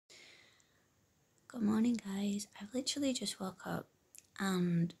Good morning, guys. I've literally just woke up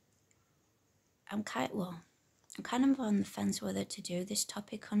and I'm kind of on the fence whether to do this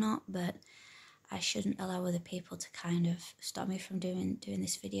topic or not, but I shouldn't allow other people to kind of stop me from doing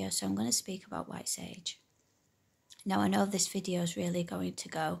this video. So I'm going to speak about white sage. Now, I know this video is really going to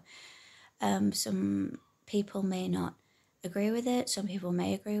go. Some people may not agree with it. Some people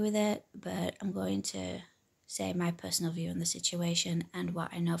may agree with it, but I'm going to say my personal view on the situation and what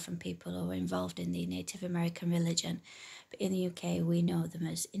I know from people who are involved in the Native American religion. But in the UK, we know them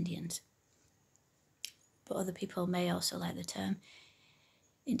as Indians. But other people may also like the term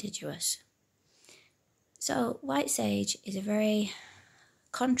indigenous. So white sage is a very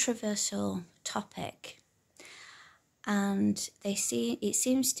controversial topic, and it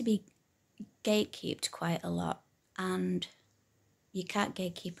seems to be gatekept quite a lot, and you can't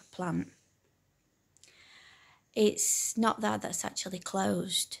gatekeep a plant. It's not that's actually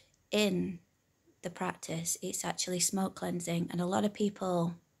closed in the practice. It's actually smoke cleansing, and a lot of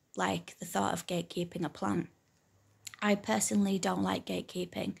people like the thought of gatekeeping a plant. I personally don't like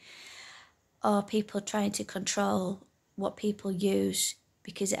gatekeeping or people trying to control what people use,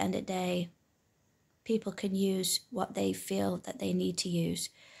 because at the end of the day, people can use what they feel that they need to use.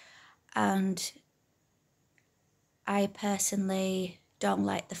 And I personally don't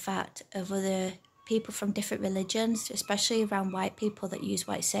like the fact of other people from different religions, especially around white people that use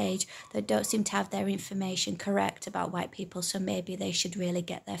white sage, that don't seem to have their information correct about white people. So maybe they should really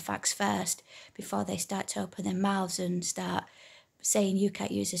get their facts first before they start to open their mouths and start saying you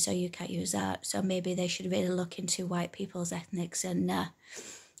can't use this or you can't use that. So maybe they should really look into white people's ethnics and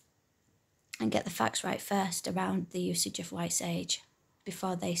get the facts right first around the usage of white sage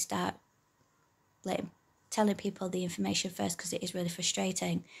before they start telling people the information first, because it is really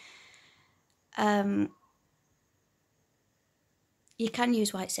frustrating. You can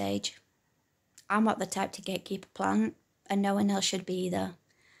use white sage. I'm not the type to gatekeep a plant, and no one else should be either.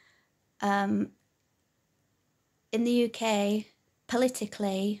 In the UK,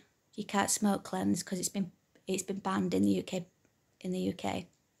 politically, you can't smoke cleanse because it's been banned in the UK.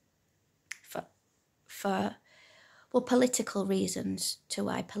 For political reasons, to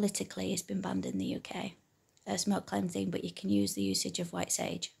why politically it's been banned in the UK, smoke cleansing, but you can use the usage of white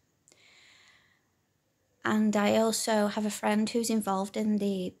sage. And I also have a friend who's involved in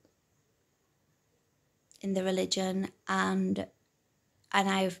the religion, and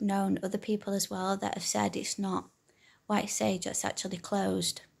I've known other people as well that have said it's not white sage that's actually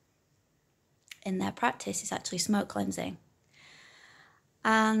closed in their practice. It's actually smoke cleansing.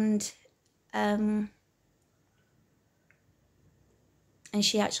 And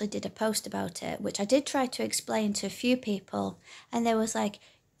she actually did a post about it, which I did try to explain to a few people, and they was like,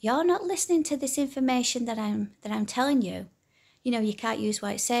 you're not listening to this information that I'm telling you. You know, you can't use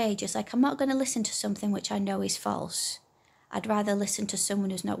white sage. It's like, I'm not going to listen to something which I know is false. I'd rather listen to someone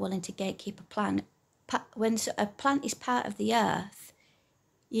who's not willing to gatekeep a plant. When a plant is part of the earth,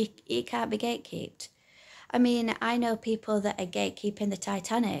 it can't be gatekept. I mean, I know people that are gatekeeping the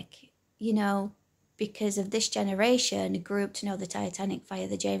Titanic, you know, because of this generation grew up to know the Titanic via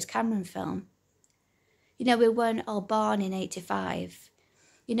the James Cameron film. You know, we weren't all born in 85.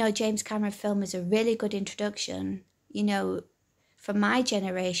 You know, James Cameron film is a really good introduction, you know, for my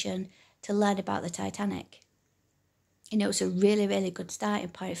generation to learn about the Titanic. You know, it's a really, really good starting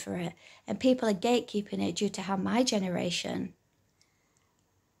point for it. And people are gatekeeping it due to how my generation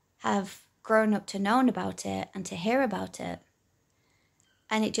have grown up to know about it and to hear about it.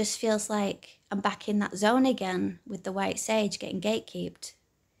 And it just feels like I'm back in that zone again with the white sage getting gatekept.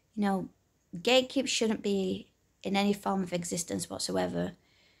 You know, gatekeep shouldn't be in any form of existence whatsoever.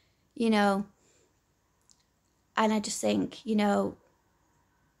 You know, and I just think, you know,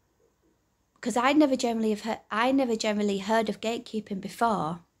 because I never generally heard of gatekeeping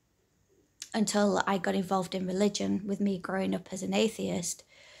before until I got involved in religion, with me growing up as an atheist,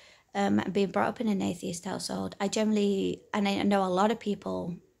 and being brought up in an atheist household. I know a lot of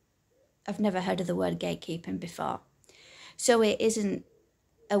people have never heard of the word gatekeeping before. So it isn't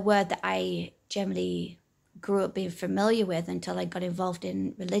a word that I generally grew up being familiar with until I got involved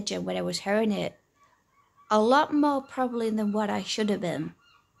in religion, when I was hearing it a lot more probably than what I should have been.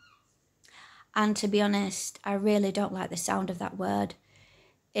 And to be honest, I really don't like the sound of that word.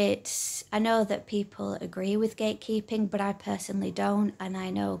 I know that people agree with gatekeeping, but I personally don't. And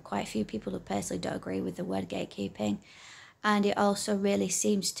I know quite a few people who personally don't agree with the word gatekeeping. And it also really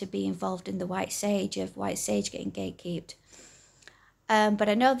seems to be involved in the white sage, of white sage getting gatekept. But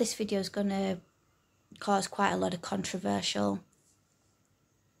I know this video is going to cause quite a lot of controversial.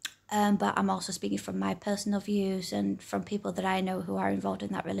 But I'm also speaking from my personal views and from people that I know who are involved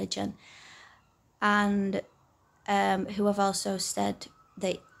in that religion. and who have also said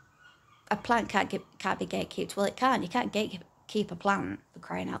that a plant can't be gatekept. Well, it can't. You can't gatekeep a plant, for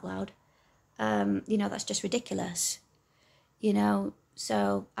crying out loud. You know, that's just ridiculous. You know,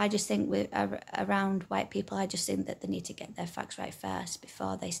 so I just think around white people, I just think that they need to get their facts right first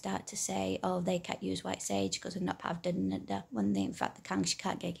before they start to say, oh, they can't use white sage because they're not part of da, when they, in fact, they can. She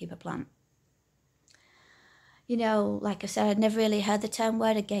can't gatekeep a plant. You know, like I said, I'd never really heard the term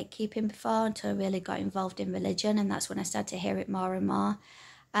word of gatekeeping before until I really got involved in religion, and that's when I started to hear it more and more.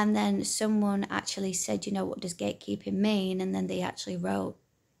 And then someone actually said, you know, what does gatekeeping mean? And then they actually wrote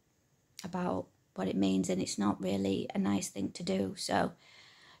about what it means, and it's not really a nice thing to do. So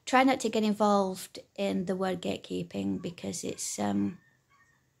try not to get involved in the word gatekeeping, because it's not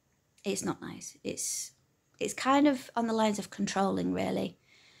nice. It's kind of on the lines of controlling, really.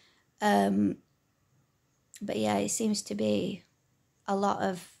 But yeah, it seems to be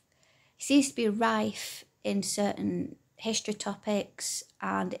rife in certain history topics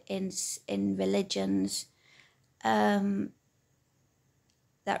and in religions, that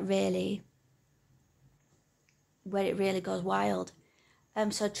really, where it really goes wild.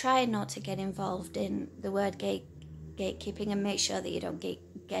 So try not to get involved in the word gatekeeping, and make sure that you don't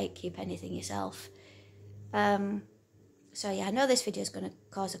gatekeep anything yourself. So yeah, I know this video is going to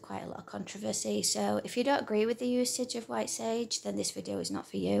cause quite a lot of controversy. So if you don't agree with the usage of white sage, then this video is not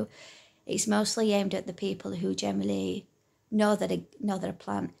for you. It's mostly aimed at the people who generally know that a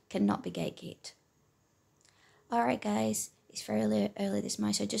plant cannot be gatekept. Alright guys, it's very early this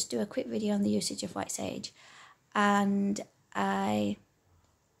morning, so just do a quick video on the usage of white sage. And I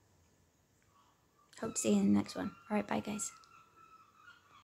hope to see you in the next one. Alright, bye guys.